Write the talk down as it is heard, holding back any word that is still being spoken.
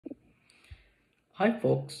Hi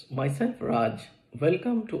folks, myself Raj.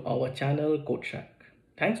 Welcome to our channel Code Shack.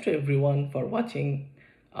 Thanks to everyone for watching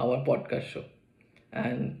our podcast show.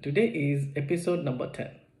 And today is episode number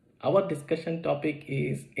 10. Our discussion topic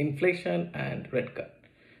is inflation and rate cut.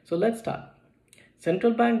 So let's start.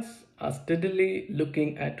 Central banks are steadily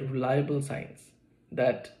looking at reliable signs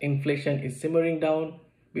that inflation is simmering down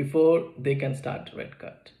before they can start rate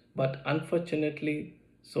cut. But unfortunately,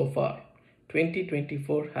 so far,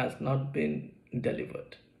 2024 has not been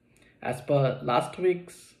delivered. As per last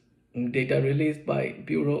week's data released by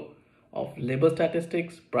Bureau of Labor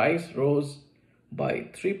Statistics, price rose by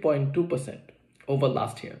 3.2% over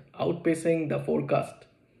last year, outpacing the forecast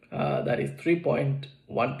that is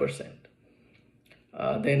 3.1%.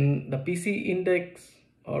 Then the PCE index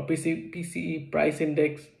or PCE price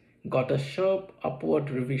index got a sharp upward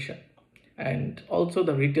revision, and also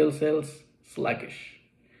the retail sales sluggish.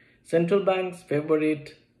 Central bank's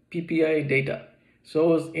favorite PPI data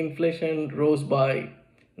shows inflation rose by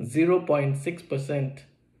 0.6%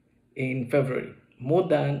 in February, more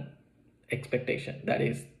than expectation, that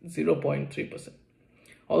is 0.3%.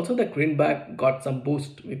 Also, the greenback got some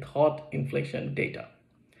boost with hot inflation data.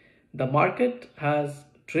 The market has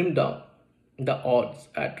trimmed down the odds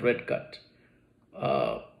at rate cut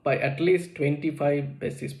by at least 25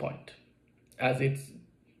 basis point as it's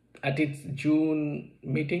at its June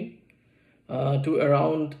meeting to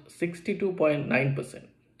around 62.9%.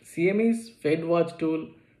 CME's FedWatch tool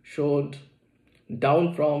showed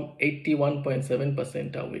down from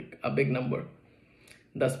 81.7% a week, a big number.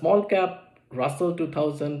 The small cap Russell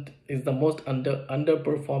 2000 is the most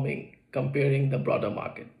underperforming comparing the broader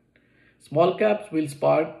market. Small caps will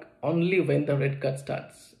spark only when the rate cut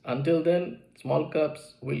starts. Until then, small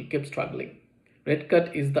caps will keep struggling. Rate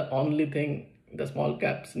cut is the only thing the small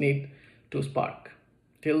caps need to spark.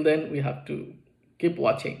 Till then, we have to keep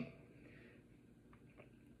watching.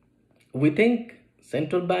 We think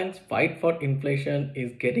central banks' fight for inflation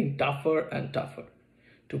is getting tougher and tougher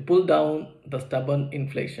to pull down the stubborn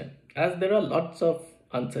inflation, as there are lots of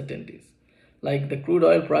uncertainties, like the crude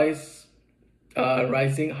oil price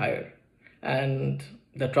rising higher and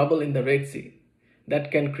the trouble in the Red Sea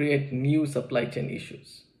that can create new supply chain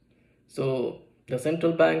issues. So the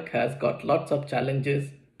central bank has got lots of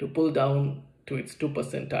challenges to pull down to its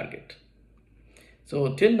 2% target.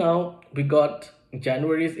 So till now, we got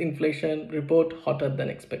January's inflation report hotter than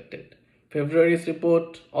expected. February's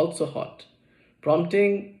report also hot,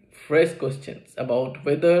 prompting fresh questions about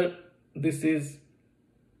whether this is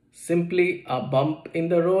simply a bump in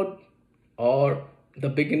the road or the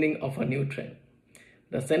beginning of a new trend.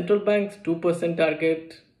 The central bank's 2%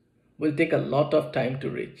 target will take a lot of time to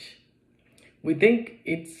reach. We think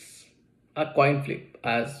it's a coin flip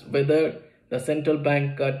as whether the central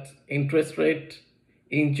bank cuts interest rate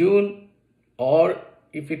in June or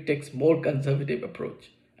if it takes more conservative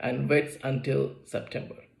approach and waits until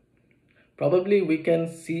September. Probably we can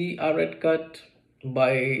see a rate cut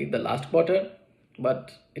by the last quarter,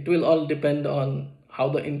 but it will all depend on how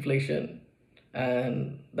the inflation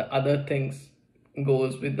and the other things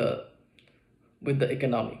goes with the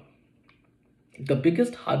economy. The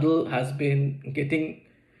biggest hurdle has been getting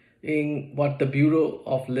in what the Bureau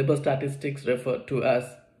of Labor Statistics refer to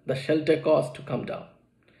as the shelter cost to come down.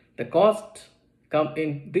 The cost come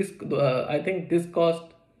in this I think this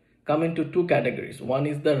cost come into two categories. One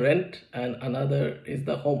is the rent and another is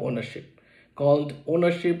the home ownership, called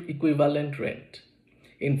ownership equivalent rent.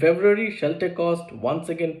 In February, shelter cost once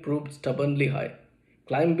again proved stubbornly high,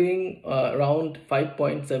 climbing around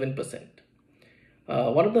 5.7%.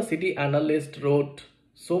 One of the city analysts wrote,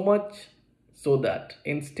 so much so that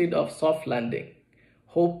instead of soft landing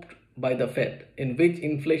hoped by the Fed, in which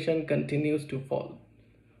inflation continues to fall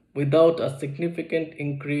without a significant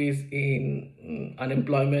increase in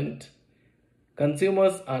unemployment,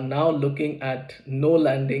 consumers are now looking at no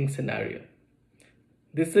landing scenario.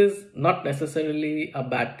 This is not necessarily a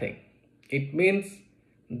bad thing. It means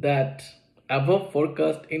that above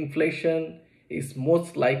forecast inflation is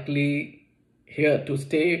most likely here to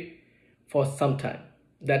stay for some time.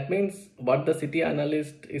 That means what the city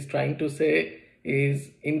analyst is trying to say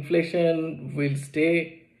is inflation will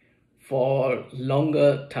stay for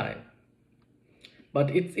longer time.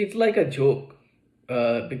 But it's like a joke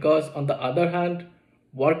because on the other hand,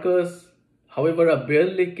 workers, however, are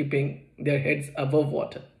barely keeping their heads above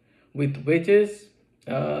water, with wages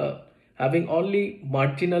having only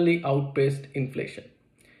marginally outpaced inflation.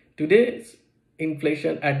 Today's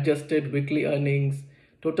inflation adjusted weekly earnings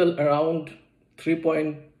total around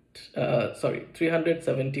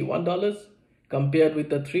 $371 compared with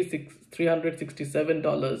the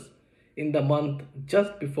 $367 in the month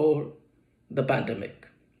just before the pandemic.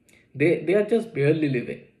 They are just barely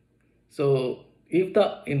living. So if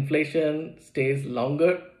the inflation stays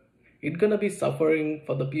longer, it's gonna be suffering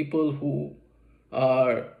for the people who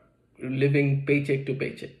are living paycheck to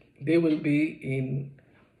paycheck. They will be in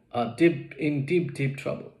deep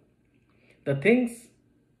trouble. The things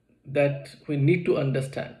that we need to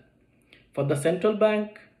understand for the central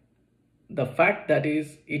bank, the fact that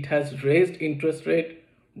is it has raised interest rate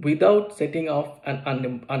without setting off an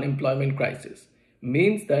unemployment crisis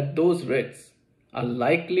means that those rates are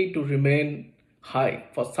likely to remain high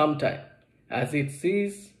for some time as it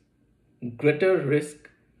sees greater risk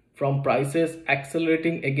from prices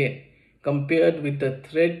accelerating again compared with the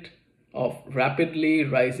threat of rapidly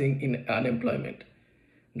rising in unemployment.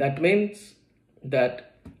 That means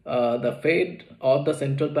that the Fed or the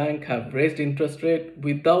central bank have raised interest rate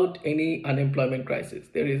without any unemployment crisis.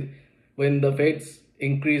 There is when the Feds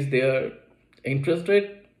increase their interest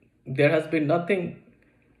rate, there has been nothing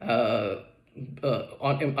on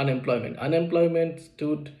unemployment. Unemployment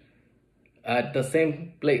stood at the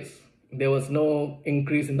same place. There was no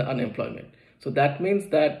increase in the unemployment. So that means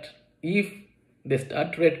that if they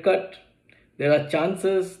start rate cut, there are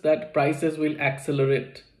chances that prices will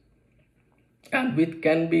accelerate, and which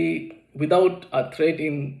can be without a threat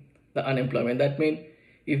in the unemployment. That means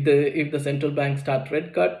if the central bank start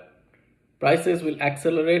rate cut, prices will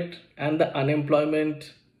accelerate and the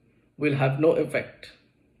unemployment will have no effect.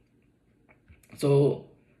 So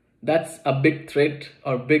that's a big threat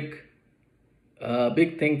or big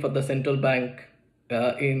thing for the central bank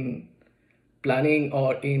in planning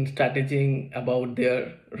or in strategizing about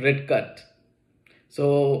their rate cut.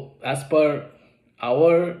 So as per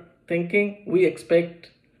our thinking, we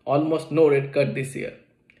expect almost no rate cut this year.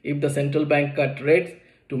 If the central bank cut rates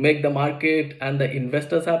to make the market and the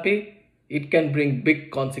investors happy, it can bring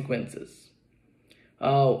big consequences.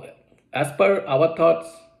 As per our thoughts,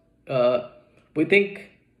 we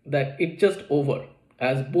think that it's just over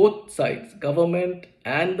as both sides, government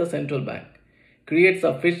and the central bank, creates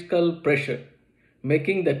a fiscal pressure,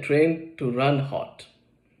 making the train to run hot.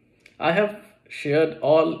 I have shared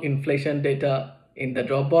all inflation data in the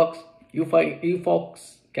Dropbox. You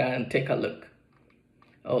folks can take a look.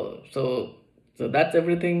 So that's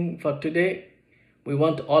everything for today. We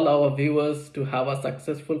want all our viewers to have a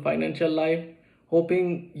successful financial life.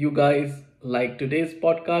 Hoping you guys like today's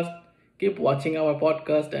podcast. Keep watching our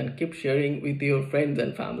podcast and keep sharing with your friends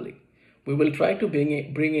and family. We will try to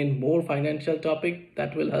bring in more financial topic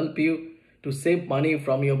that will help you to save money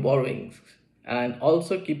from your borrowings and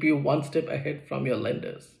also keep you one step ahead from your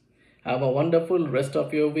lenders. Have a wonderful rest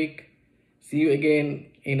of your week. See you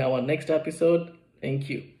again in our next episode. Thank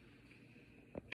you.